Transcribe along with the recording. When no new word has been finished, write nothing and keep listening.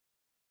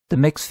The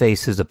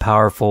Mixface is a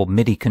powerful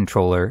MIDI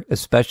controller,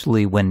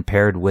 especially when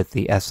paired with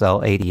the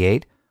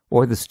SL88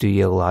 or the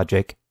Studio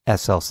Logic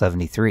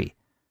SL73.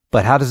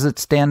 But how does it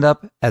stand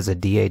up as a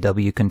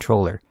DAW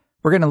controller?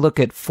 We're going to look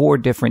at 4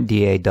 different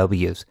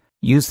DAWs.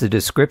 Use the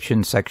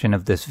description section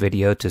of this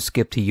video to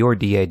skip to your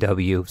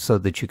DAW so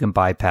that you can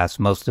bypass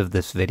most of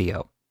this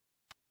video.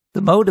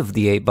 The mode of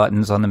the 8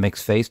 buttons on the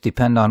Mixface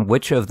depend on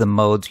which of the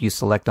modes you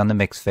select on the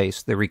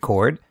Mixface: the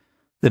record,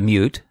 the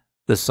mute,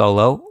 the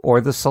solo,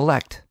 or the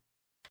select.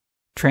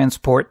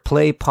 Transport,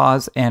 play,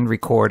 pause, and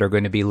record are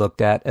going to be looked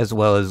at, as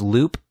well as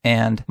loop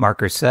and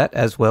marker set,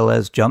 as well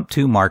as jump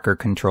to marker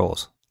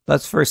controls.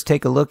 Let's first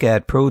take a look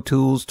at Pro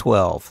Tools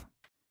 12.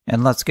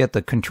 And let's get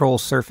the control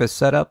surface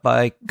set up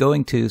by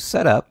going to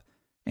Setup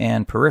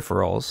and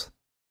Peripherals.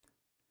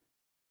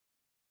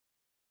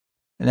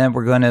 And then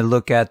we're going to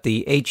look at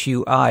the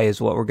HUI is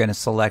what we're going to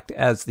select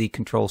as the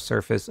control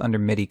surface under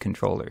MIDI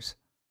controllers.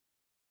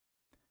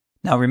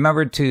 Now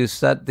remember to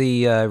set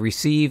the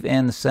receive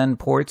and the send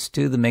ports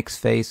to the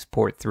Mixface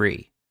port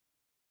 3.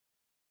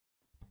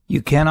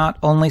 You cannot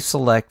only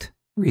select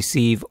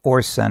receive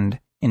or send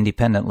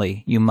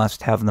independently. You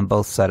must have them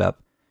both set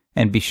up.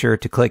 And be sure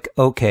to click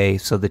OK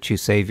so that you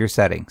save your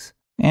settings.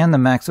 And the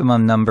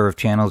maximum number of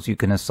channels you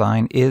can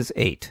assign is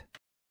 8.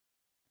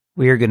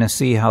 We are going to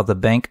see how the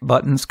bank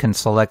buttons can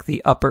select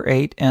the upper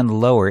 8 and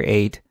lower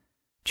 8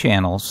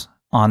 channels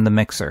on the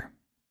mixer.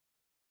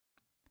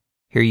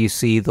 Here you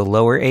see the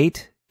lower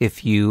 8.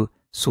 If you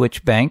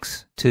switch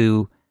banks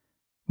to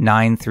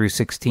 9 through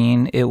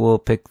 16, it will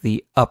pick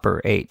the upper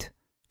 8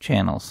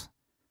 channels.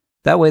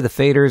 That way the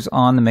faders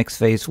on the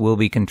Mixface will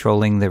be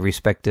controlling the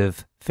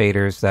respective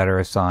faders that are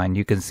assigned.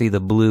 You can see the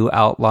blue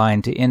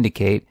outline to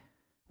indicate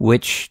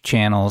which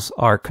channels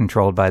are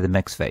controlled by the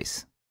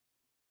Mixface.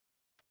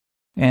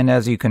 And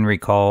as you can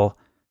recall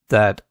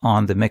that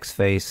on the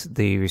Mixface,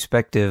 the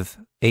respective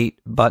 8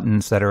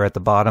 buttons that are at the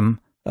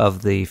bottom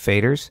of the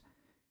faders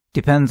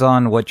depends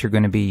on what you're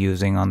going to be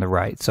using on the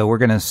right. So we're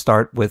going to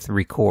start with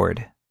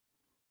record.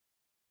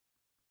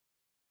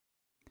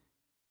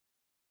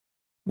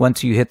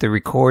 Once you hit the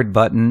record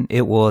button,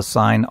 it will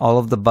assign all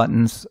of the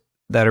buttons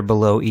that are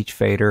below each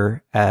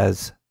fader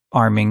as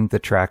arming the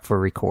track for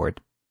record.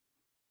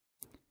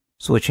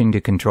 Switching to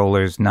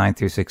controllers 9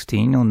 through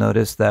 16, you'll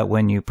notice that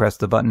when you press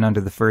the button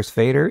under the first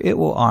fader, it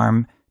will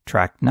arm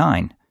track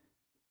 9.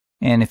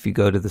 And if you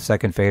go to the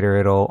second fader,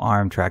 it'll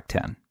arm track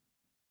 10.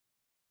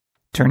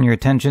 Turn your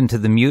attention to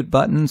the mute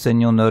buttons,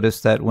 and you'll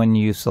notice that when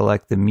you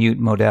select the mute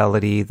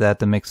modality, that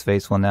the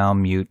Mixface will now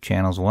mute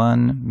channels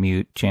 1,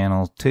 mute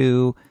channel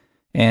 2,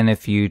 and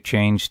if you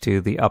change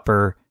to the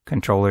upper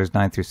controllers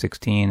 9 through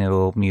 16, it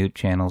will mute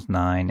channels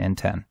 9 and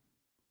 10.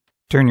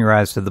 Turn your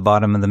eyes to the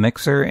bottom of the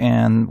mixer,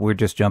 and we're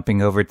just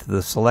jumping over to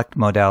the select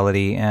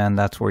modality, and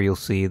that's where you'll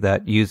see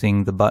that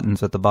using the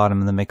buttons at the bottom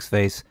of the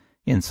Mixface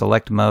in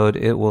select mode,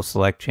 it will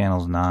select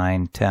channels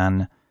 9,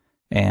 10,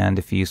 and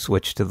if you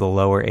switch to the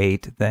lower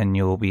 8, then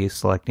you'll be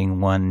selecting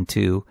 1,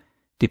 2,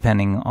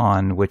 depending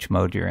on which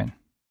mode you're in.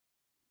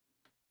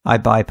 I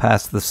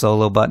bypassed the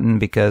solo button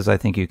because I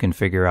think you can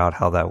figure out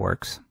how that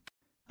works.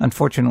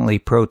 Unfortunately,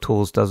 Pro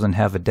Tools doesn't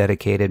have a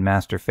dedicated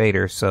master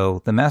fader,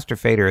 so the master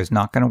fader is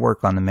not going to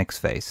work on the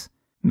Mixface.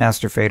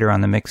 Master fader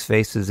on the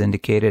Mixface is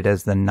indicated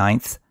as the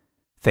 9th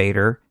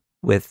fader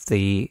with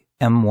the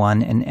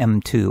M1 and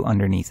M2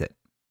 underneath it.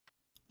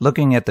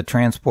 Looking at the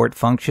transport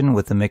function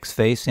with the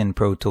Mixface in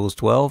Pro Tools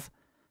 12,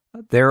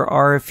 there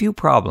are a few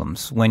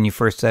problems. When you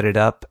first set it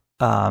up,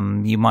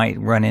 you might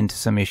run into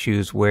some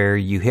issues where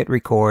you hit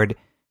record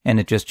and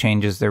it just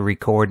changes the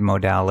record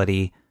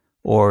modality,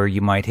 or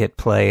you might hit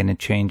play and it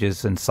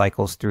changes and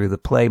cycles through the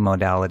play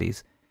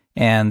modalities.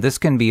 And this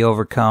can be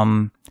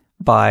overcome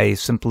by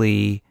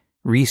simply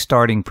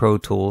restarting Pro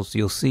Tools.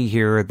 You'll see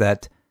here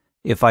that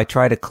if I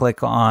try to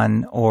click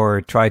on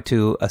or try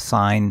to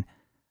assign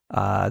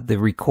the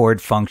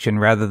record function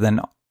rather than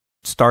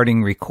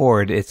starting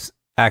record, it's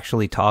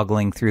actually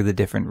toggling through the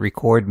different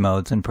record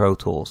modes in Pro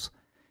Tools.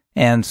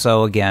 And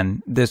so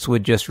again, this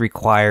would just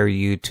require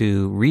you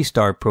to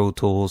restart Pro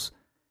Tools,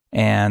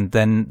 and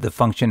then the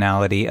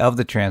functionality of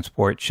the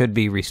transport should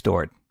be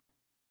restored.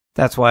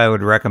 That's why I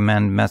would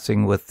recommend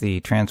messing with the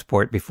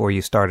transport before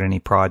you start any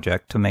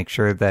project to make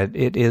sure that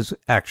it is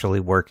actually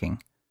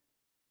working.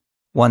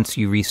 Once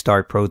you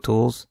restart Pro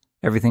Tools,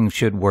 everything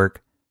should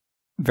work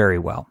very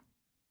well.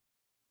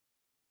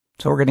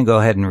 So we're going to go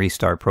ahead and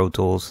restart Pro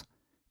Tools,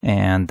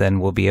 and then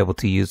we'll be able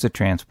to use the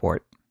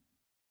transport.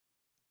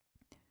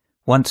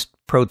 Once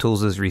Pro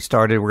Tools is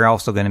restarted, we're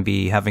also going to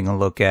be having a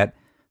look at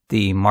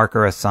the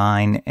marker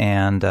assign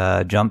and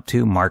jump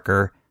to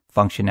marker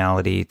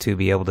functionality to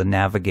be able to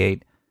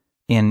navigate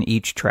in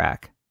each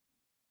track.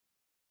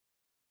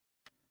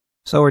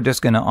 So we're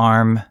just going to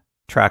arm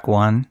track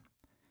 1,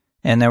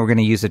 and then we're going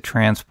to use a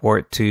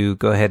transport to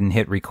go ahead and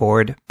hit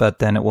record, but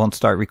then it won't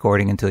start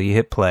recording until you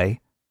hit play.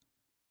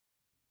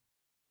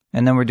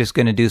 And then we're just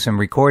going to do some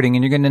recording,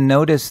 and you're going to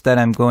notice that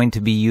I'm going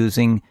to be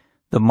using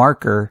the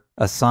marker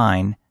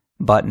assign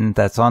button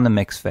that's on the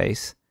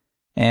Mixface,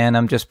 and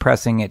I'm just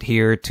pressing it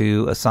here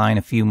to assign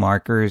a few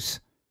markers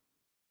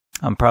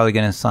I'm probably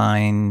going to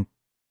assign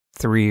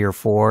 3 or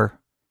 4.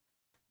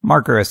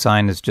 Marker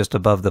assign is just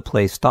above the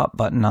play stop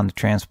button on the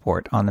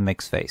transport on the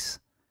Mixface.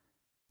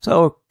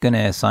 So we're going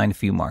to assign a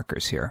few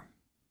markers here.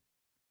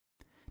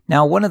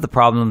 Now, one of the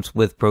problems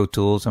with Pro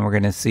Tools, and we're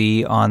going to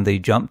see on the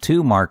jump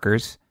to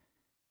markers,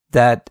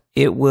 that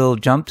it will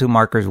jump to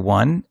markers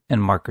 1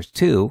 and markers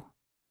 2,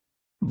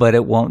 but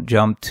it won't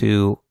jump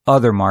to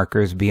other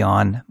markers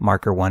beyond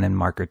marker 1 and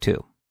marker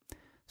 2.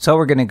 So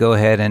we're going to go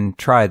ahead and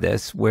try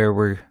this,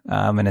 where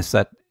I'm going to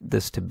set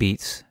this to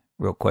beats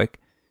real quick.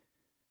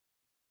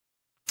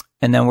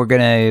 And then we're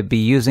going to be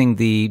using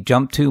the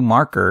jump to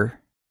marker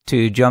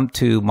to jump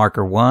to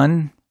marker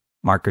 1,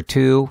 marker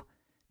 2.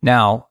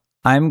 Now,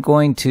 I'm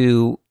going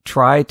to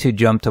try to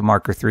jump to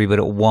marker 3, but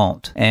it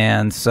won't.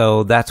 And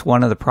so that's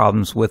one of the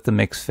problems with the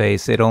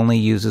Mixface. It only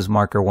uses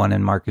marker 1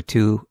 and marker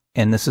 2,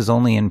 and this is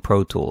only in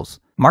Pro Tools.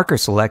 Marker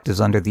select is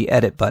under the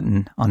edit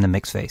button on the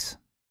Mixface.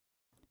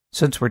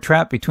 Since we're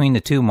trapped between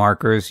the 2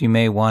 markers, you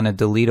may want to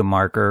delete a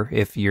marker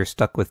if you're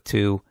stuck with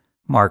 2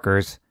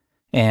 markers.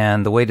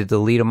 And the way to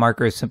delete a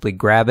marker is simply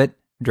grab it,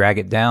 drag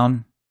it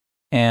down,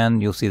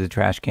 and you'll see the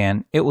trash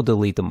can. It will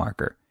delete the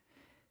marker.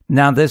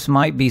 Now, this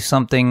might be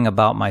something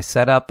about my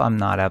setup. I'm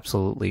not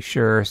absolutely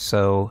sure,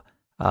 so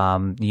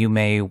you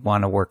may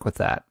want to work with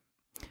that.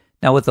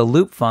 Now, with the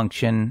loop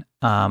function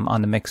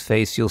on the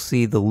Mixface, you'll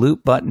see the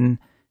loop button,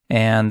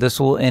 and this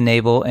will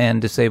enable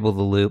and disable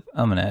the loop.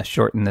 I'm going to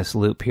shorten this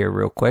loop here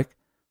real quick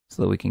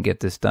so that we can get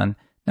this done.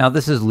 Now,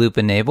 this is loop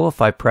enable.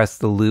 If I press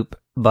the loop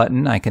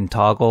button, I can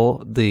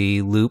toggle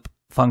the loop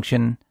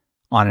function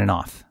on and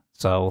off.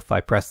 So if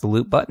I press the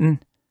loop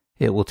button,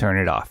 it will turn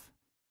it off.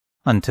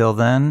 Until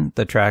then,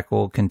 the track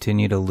will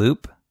continue to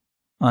loop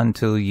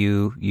until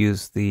you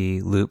use the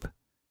loop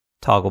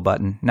toggle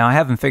button. Now, I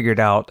haven't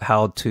figured out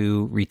how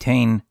to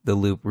retain the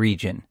loop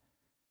region.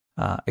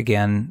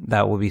 Again,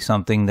 that will be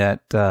something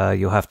that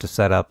you'll have to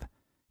set up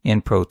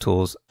in Pro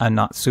Tools. I'm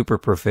not super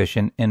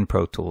proficient in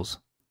Pro Tools.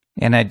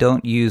 And I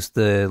don't use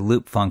the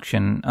loop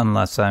function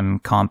unless I'm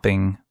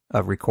comping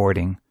a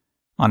recording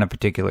on a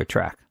particular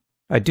track.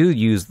 I do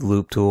use the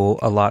loop tool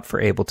a lot for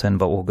Ableton,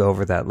 but we'll go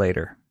over that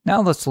later.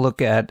 Now let's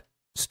look at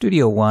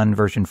Studio One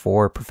version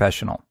 4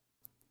 Professional.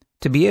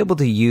 To be able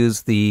to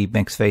use the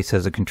Mixface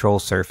as a control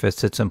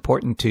surface, it's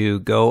important to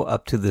go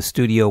up to the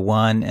Studio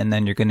One, and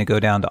then you're going to go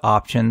down to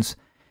Options,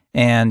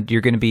 and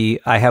you're going to be,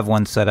 I have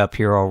one set up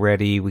here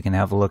already. We can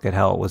have a look at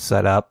how it was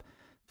set up,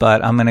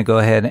 but I'm going to go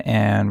ahead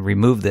and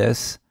remove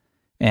this,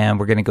 and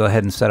we're going to go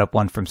ahead and set up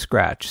one from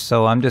scratch.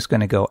 So I'm just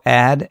going to go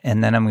Add,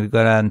 and then I'm going to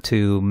go down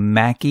to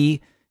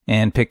Mackie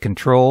and pick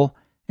Control,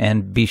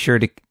 and be sure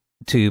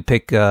to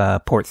pick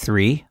port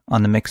 3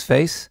 on the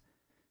Mixface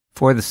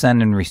for the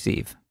send and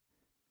receive.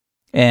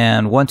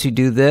 And once you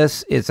do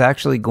this, it's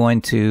actually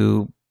going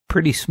to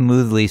pretty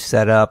smoothly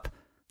set up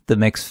the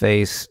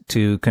Mixface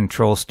to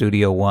control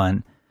Studio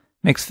One.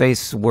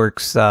 Mixface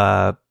works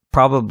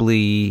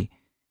probably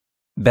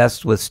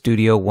best with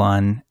Studio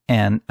One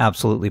and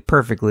absolutely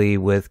perfectly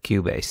with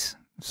Cubase.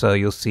 So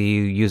you'll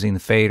see using the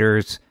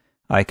faders,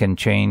 I can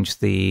change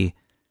the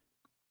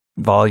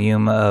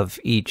volume of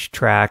each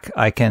track.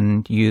 I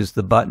can use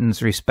the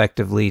buttons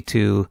respectively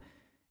to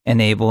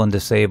enable and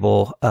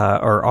disable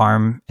or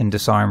arm and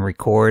disarm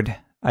record.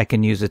 I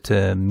can use it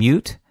to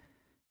mute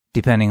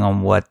depending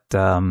on what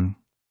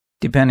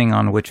depending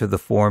on which of the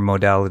 4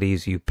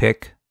 modalities you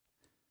pick.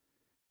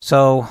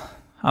 So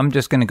I'm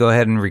just going to go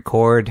ahead and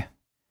record,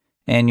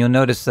 and you'll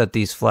notice that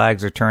these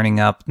flags are turning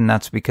up, and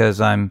that's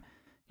because I'm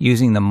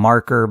using the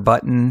marker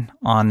button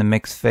on the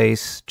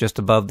Mixface just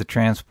above the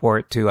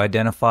transport to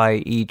identify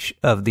each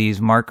of these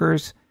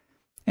markers,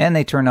 and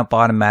they turn up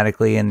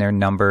automatically and they're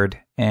numbered.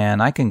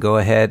 And I can go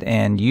ahead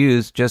and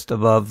use just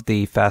above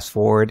the fast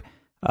forward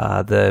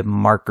the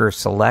marker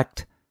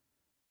select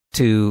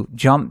to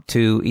jump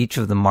to each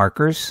of the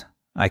markers.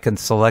 I can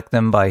select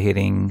them by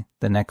hitting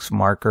the next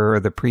marker or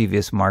the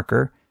previous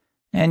marker,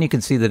 and you can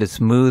see that it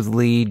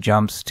smoothly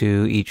jumps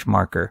to each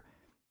marker.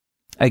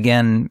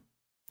 Again,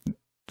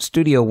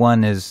 Studio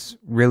One is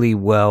really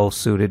well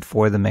suited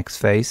for the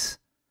Mixface,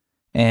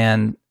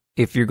 and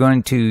if you're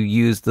going to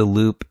use the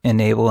loop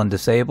enable and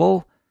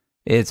disable,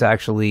 it's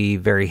actually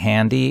very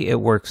handy. It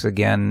works,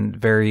 again,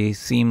 very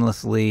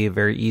seamlessly,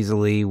 very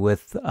easily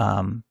with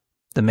the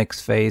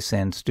Mixface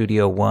and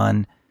Studio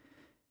One.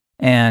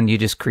 And you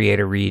just create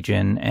a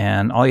region,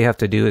 and all you have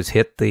to do is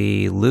hit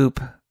the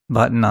loop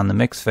button on the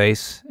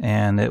Mixface,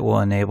 and it will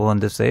enable and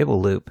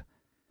disable loop.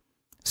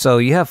 So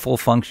you have full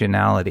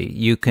functionality.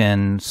 You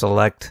can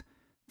select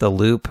the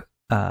loop,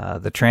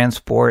 the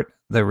transport,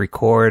 the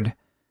record,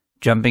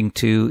 jumping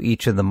to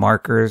each of the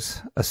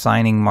markers,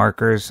 assigning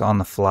markers on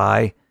the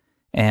fly,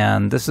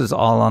 and this is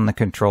all on the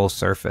control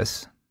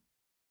surface.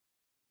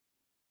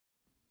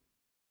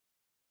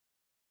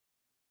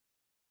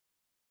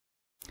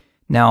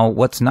 Now,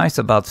 what's nice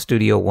about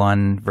Studio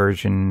One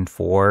version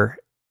 4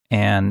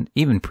 and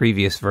even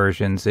previous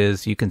versions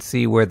is you can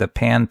see where the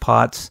pan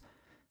pots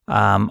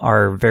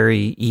are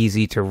very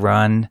easy to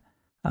run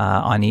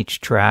on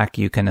each track.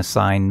 You can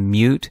assign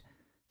mute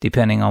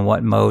depending on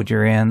what mode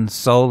you're in.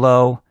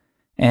 Solo,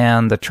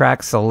 and the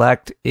track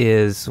select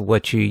is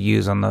what you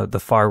use on the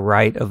far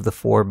right of the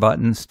 4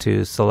 buttons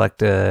to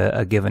select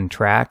a given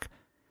track.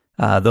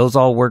 Those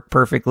all work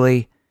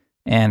perfectly.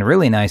 And a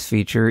really nice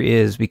feature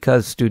is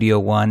because Studio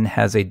One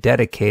has a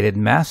dedicated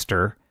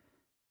master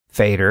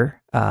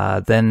fader,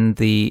 then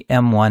the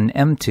M1,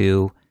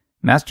 M2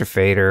 master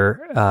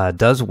fader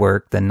does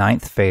work, the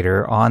 9th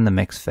fader on the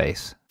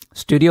Mixface.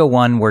 Studio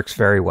One works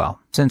very well.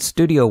 Since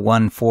Studio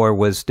One 4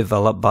 was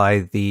developed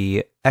by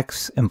the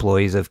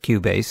ex-employees of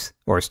Cubase,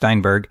 or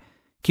Steinberg,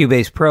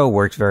 Cubase Pro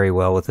works very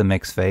well with the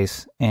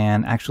Mixface,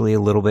 and actually a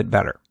little bit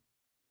better.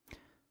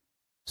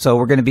 So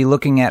we're going to be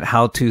looking at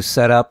how to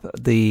set up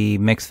the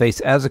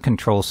Mixface as a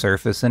control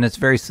surface, and it's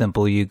very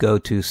simple. You go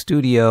to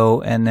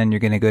Studio, and then you're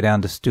going to go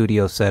down to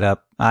Studio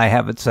Setup. I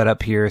have it set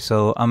up here,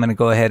 so I'm going to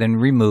go ahead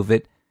and remove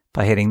it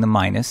by hitting the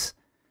minus.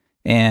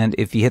 And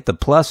if you hit the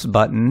plus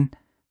button,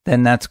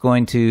 then that's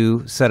going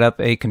to set up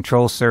a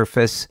control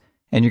surface,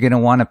 and you're going to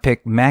want to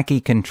pick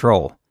Mackie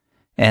Control.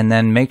 And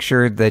then make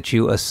sure that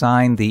you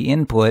assign the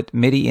input,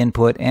 MIDI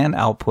input and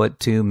output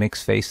to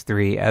Mixface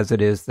 3 as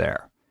it is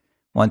there.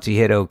 Once you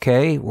hit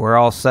OK, we're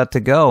all set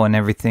to go, and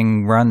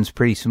everything runs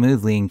pretty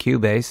smoothly in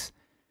Cubase.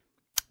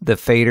 The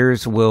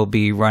faders will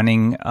be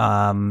running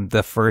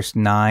the first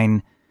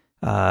 9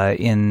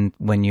 in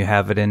when you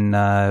have it in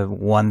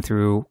 1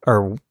 through,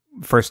 or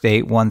first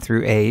 8, 1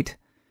 through 8.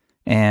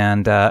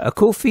 And a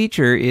cool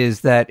feature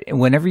is that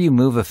whenever you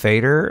move a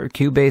fader,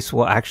 Cubase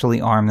will actually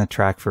arm the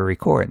track for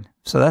record.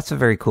 So that's a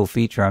very cool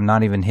feature. I'm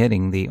not even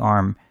hitting the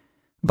arm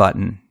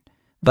button.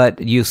 But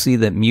you see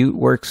that mute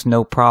works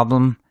no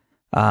problem.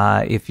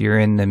 If you're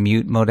in the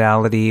mute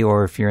modality,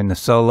 or if you're in the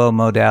solo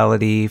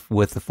modality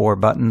with the 4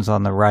 buttons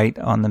on the right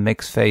on the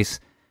Mixface,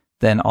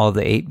 then all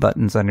the 8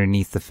 buttons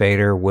underneath the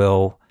fader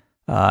will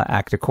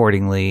act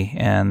accordingly.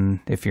 And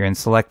if you're in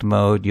select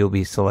mode, you'll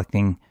be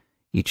selecting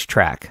each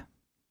track.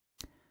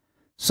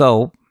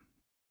 So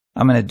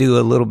I'm going to do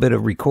a little bit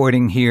of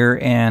recording here,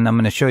 and I'm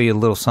going to show you a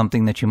little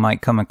something that you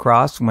might come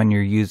across when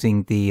you're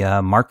using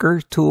the marker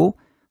tool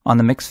on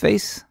the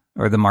Mixface,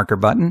 or the marker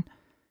button.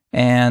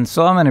 And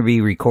so I'm going to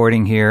be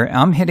recording here.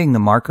 I'm hitting the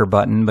marker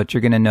button, but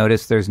you're going to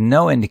notice there's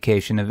no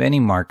indication of any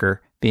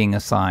marker being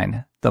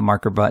assigned. The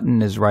marker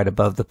button is right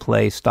above the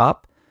play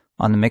stop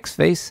on the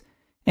Mixface,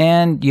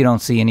 and you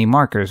don't see any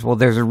markers. Well,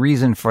 there's a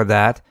reason for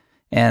that,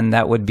 and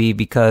that would be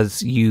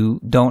because you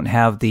don't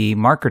have the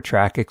marker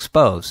track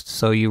exposed.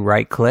 So you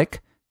right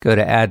click, go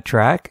to add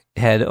track,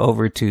 head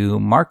over to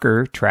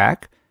marker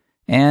track,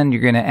 and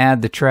you're going to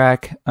add the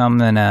track. I'm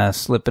going to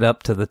slip it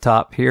up to the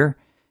top here.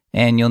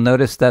 And you'll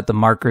notice that the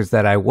markers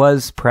that I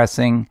was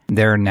pressing,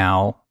 they're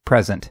now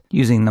present.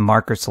 Using the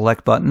marker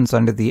select buttons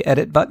under the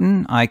edit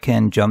button, I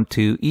can jump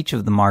to each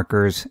of the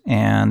markers,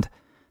 and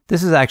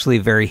this is actually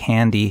very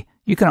handy.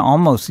 You can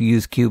almost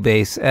use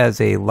Cubase as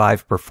a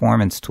live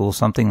performance tool,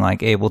 something like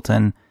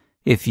Ableton,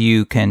 if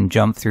you can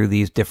jump through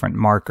these different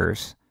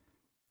markers,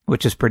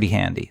 which is pretty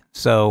handy.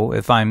 So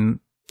if I'm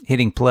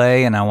hitting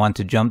play and I want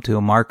to jump to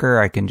a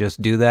marker, I can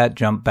just do that,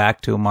 jump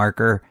back to a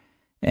marker,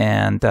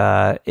 and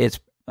it's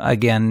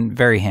again,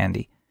 very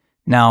handy.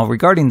 Now,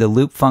 regarding the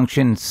loop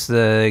function, it's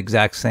the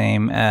exact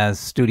same as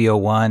Studio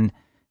One,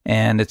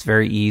 and it's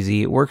very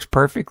easy. It works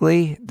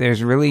perfectly.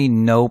 There's really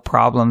no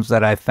problems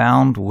that I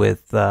found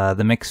with the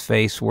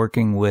Mixface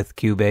working with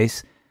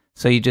Cubase.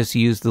 So you just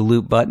use the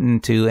loop button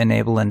to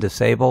enable and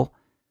disable.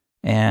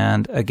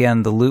 And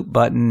again, the loop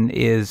button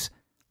is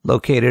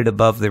located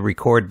above the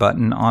record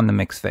button on the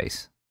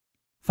Mixface.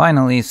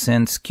 Finally,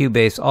 since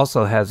Cubase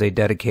also has a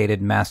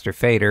dedicated master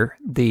fader,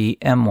 the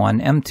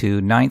M1, M2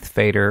 9th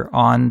fader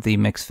on the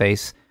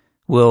Mixface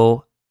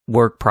will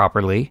work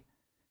properly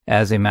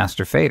as a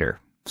master fader.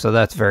 So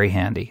that's very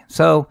handy.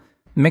 So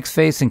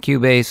Mixface and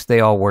Cubase, they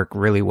all work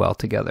really well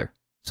together.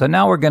 So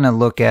now we're going to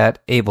look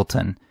at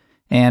Ableton.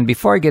 And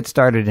before I get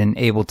started in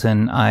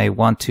Ableton, I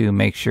want to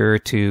make sure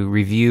to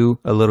review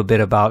a little bit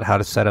about how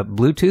to set up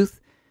Bluetooth.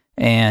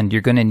 And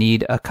you're going to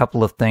need a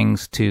couple of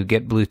things to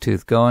get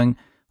Bluetooth going.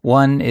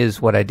 One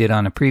is what I did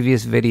on a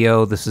previous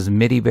video. This is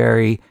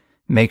MIDI-Berry.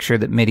 Make sure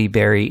that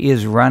MIDI-Berry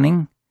is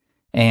running.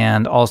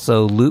 And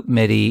also Loop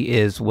MIDI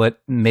is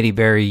what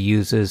MIDI-Berry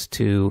uses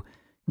to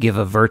give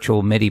a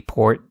virtual MIDI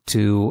port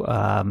to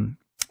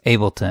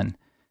Ableton.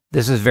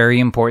 This is very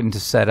important to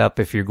set up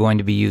if you're going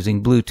to be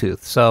using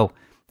Bluetooth. So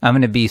I'm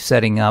going to be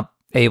setting up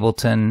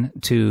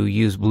Ableton to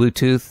use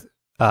Bluetooth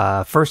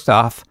first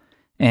off,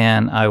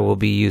 and I will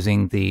be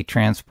using the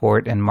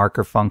transport and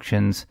marker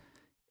functions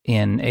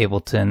in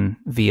Ableton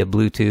via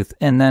Bluetooth,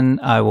 and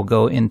then I will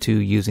go into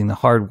using the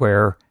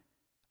hardware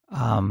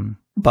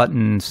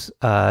buttons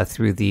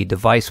through the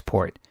device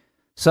port.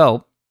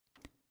 So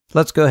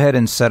let's go ahead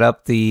and set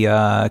up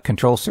the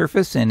control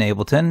surface in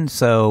Ableton.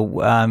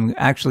 So I'm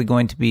actually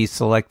going to be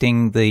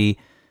selecting the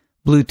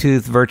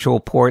Bluetooth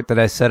virtual port that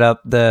I set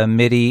up, the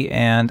MIDI,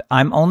 and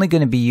I'm only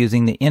going to be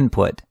using the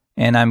input,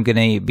 and I'm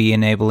going to be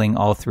enabling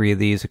all 3 of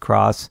these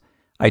across.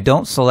 I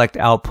don't select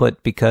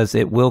output because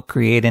it will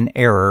create an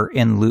error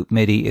in Loop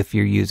MIDI if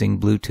you're using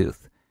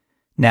Bluetooth.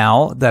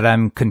 Now that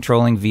I'm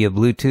controlling via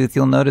Bluetooth,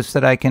 you'll notice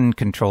that I can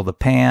control the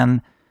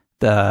pan,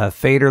 the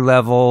fader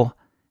level,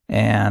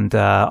 and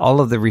all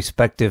of the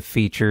respective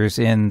features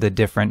in the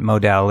different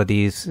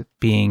modalities,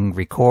 being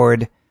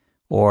record,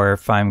 or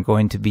if I'm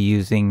going to be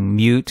using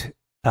mute,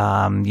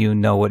 you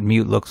know what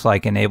mute looks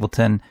like in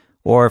Ableton,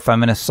 or if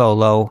I'm in a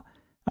solo,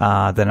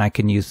 then I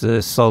can use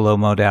the solo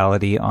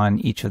modality on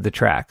each of the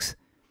tracks.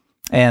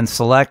 And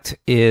select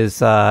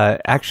is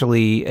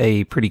actually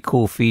a pretty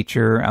cool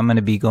feature. I'm going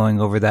to be going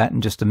over that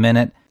in just a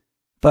minute.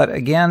 But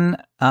again,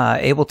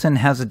 Ableton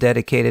has a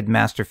dedicated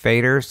master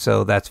fader,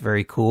 so that's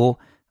very cool.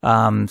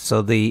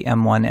 So the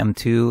M1,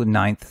 M2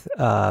 ninth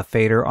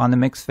fader on the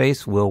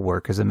Mixface will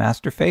work as a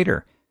master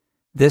fader.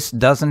 This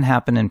doesn't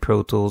happen in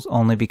Pro Tools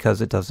only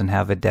because it doesn't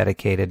have a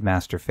dedicated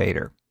master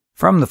fader.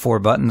 From the 4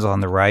 buttons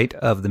on the right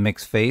of the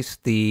Mixface,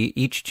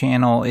 each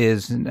channel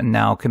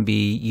now can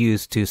be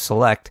used to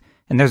select.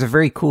 And there's a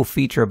very cool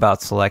feature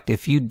about select.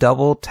 If you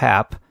double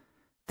tap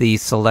the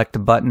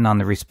select button on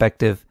the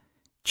respective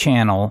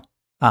channel,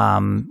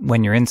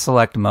 when you're in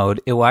select mode,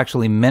 it will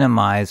actually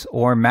minimize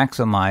or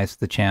maximize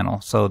the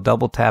channel. So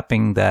double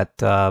tapping that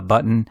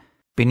button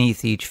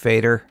beneath each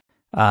fader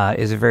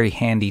is a very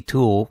handy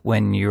tool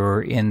when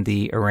you're in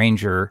the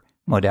arranger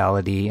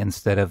modality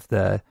instead of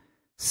the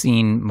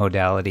scene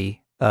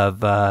modality of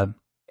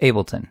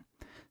Ableton.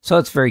 So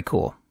it's very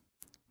cool.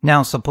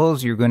 Now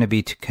suppose you're going to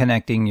be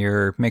connecting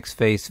your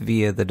Mixface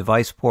via the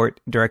device port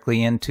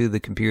directly into the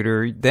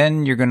computer.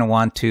 Then you're going to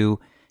want to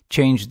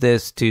change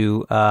this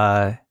to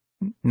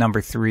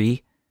number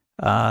 3,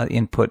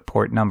 input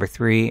port number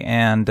 3,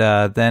 and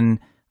then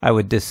I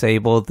would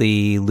disable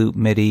the loop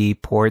MIDI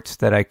ports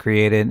that I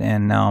created,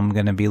 and now I'm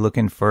going to be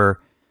looking for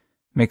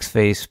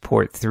Mixface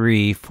port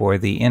 3 for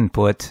the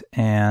input,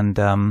 and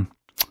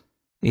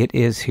it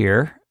is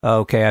here.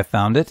 Okay, I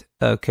found it.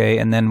 Okay,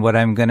 and then what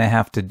I'm going to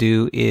have to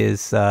do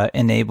is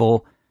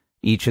enable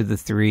each of the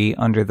 3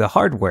 under the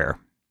hardware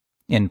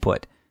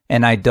input,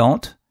 and I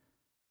don't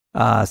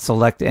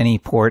select any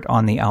port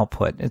on the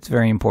output. It's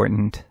very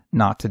important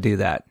not to do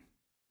that.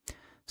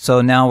 So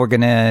now we're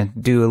going to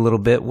do a little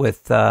bit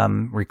with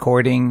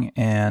recording,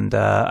 and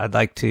I'd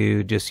like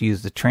to just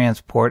use the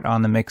transport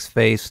on the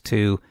Mixface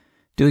to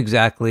do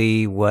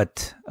exactly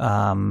what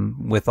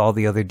with all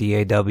the other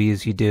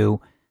DAWs you do,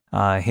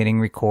 hitting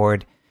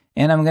record.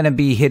 And I'm going to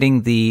be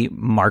hitting the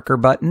marker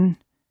button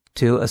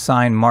to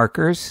assign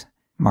markers.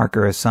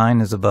 Marker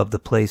assign is above the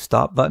play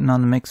stop button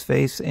on the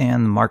Mixface,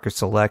 and the marker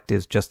select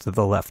is just to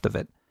the left of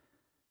it.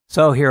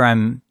 So here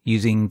I'm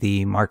using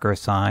the marker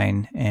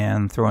assign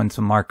and throwing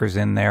some markers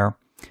in there.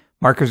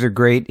 Markers are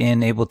great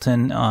in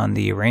Ableton on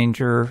the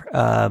arranger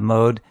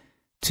mode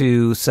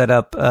to set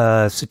up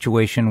a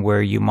situation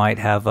where you might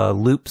have a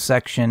loop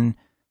section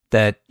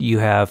that you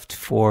have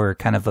for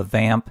kind of a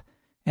vamp,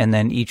 and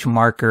then each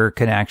marker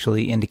can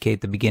actually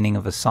indicate the beginning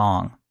of a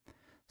song.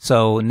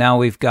 So now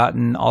we've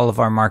gotten all of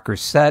our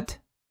markers set,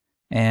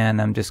 and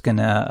I'm just going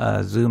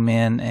to zoom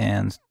in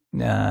and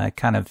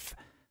kind of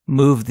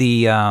move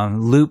the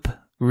loop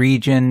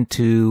region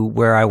to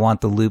where I want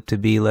the loop to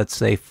be. Let's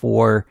say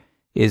 4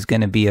 is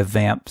going to be a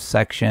vamp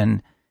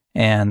section,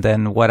 and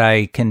then what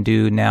I can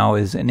do now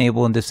is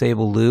enable and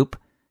disable loop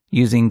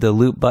using the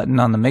loop button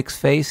on the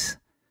Mixface.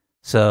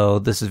 So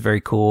this is very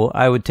cool.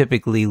 I would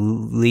typically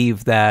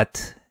leave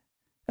that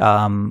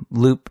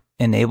loop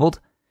enabled,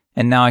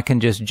 and now I can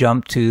just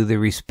jump to the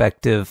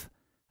respective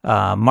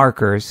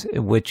markers,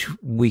 which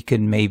we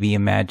could maybe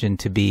imagine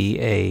to be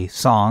a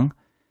song.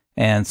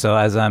 And so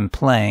as I'm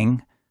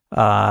playing,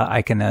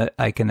 I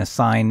can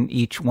assign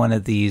each one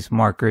of these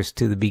markers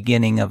to the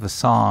beginning of a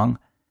song,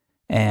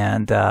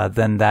 and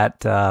then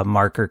that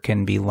marker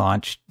can be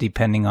launched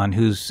depending on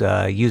who's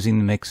using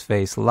the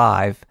Mixface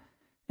live.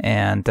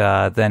 And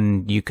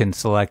then you can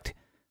select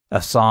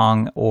a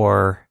song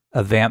or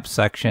a vamp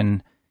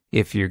section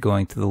if you're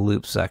going to the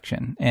loop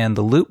section. And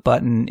the loop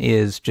button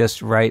is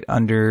just right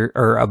under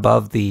or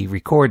above the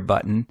record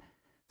button,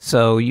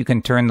 so you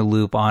can turn the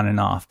loop on and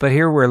off. But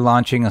here we're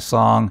launching a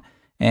song,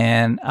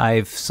 and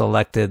I've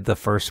selected the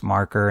first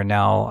marker.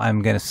 Now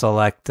I'm going to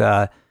select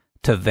to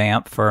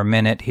vamp for a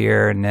minute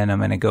here, and then I'm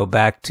going to go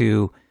back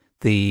to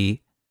the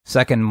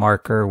second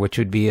marker, which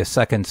would be a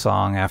second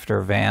song after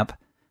vamp.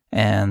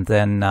 And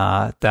then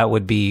that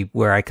would be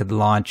where I could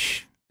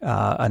launch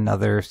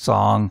another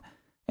song,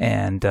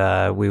 and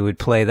we would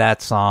play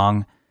that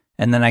song,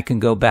 and then I can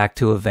go back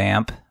to a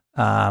vamp,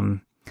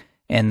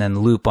 and then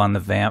loop on the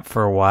vamp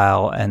for a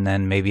while, and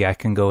then maybe I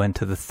can go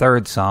into the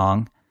third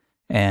song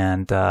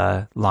and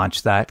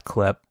launch that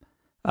clip.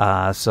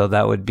 So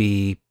that would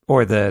be,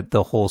 or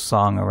the whole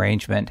song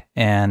arrangement.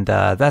 And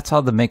that's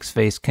how the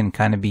Mixface can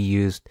kind of be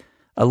used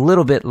a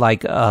little bit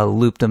like a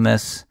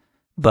Looptimus,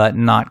 but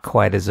not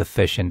quite as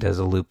efficient as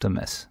a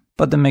Looptimus.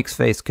 But the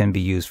Mixface can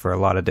be used for a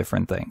lot of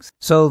different things.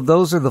 So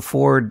those are the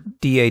 4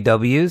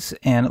 DAWs,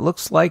 and it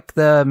looks like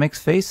the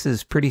Mixface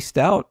is pretty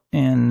stout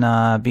in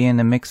being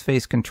a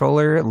Mixface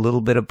controller. A little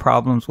bit of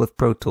problems with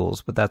Pro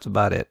Tools, but that's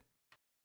about it.